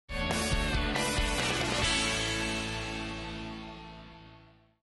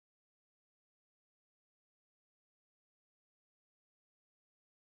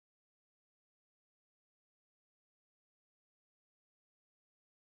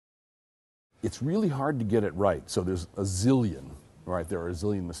it's really hard to get it right. So there's a zillion, right? There are a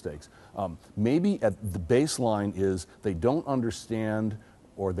zillion mistakes. Maybe at the baseline is they don't understand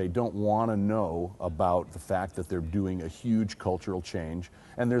or they don't want to know about the fact that they're doing a huge cultural change.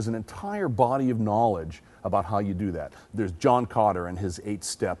 And there's an entire body of knowledge about how you do that. There's John Kotter and his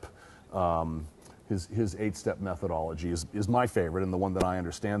 8-step his 8-step methodology is my favorite and the one that I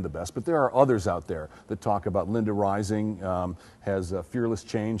understand the best. But there are others out there that talk about. Linda Rising has Fearless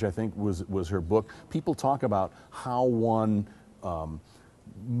Change, I think was her book. People talk about how one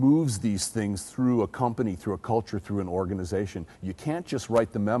moves these things through a company, through a culture, through an organization. You can't just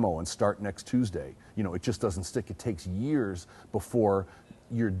write the memo and start next Tuesday. You know, it just doesn't stick. It takes years before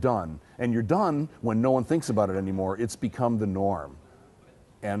you're done. And you're done when no one thinks about it anymore. It's become the norm.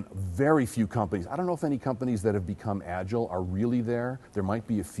 And very few companies, I don't know if any companies that have become agile are really there. There might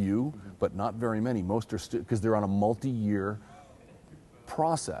be a few, but not very many. Most are still, because they're on a multi-year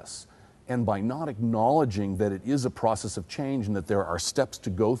process. And by not acknowledging that it is a process of change and that there are steps to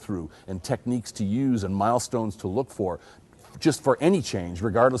go through and techniques to use and milestones to look for, just for any change,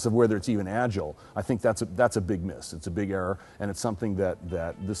 regardless of whether it's even agile, I think that's a big miss. It's a big error, and it's something that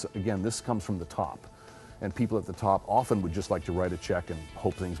this comes from the top. And people at the top often would just like to write a check and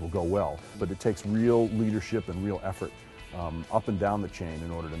hope things will go well. But it takes real leadership and real effort up and down the chain in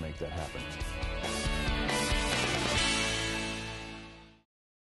order to make that happen.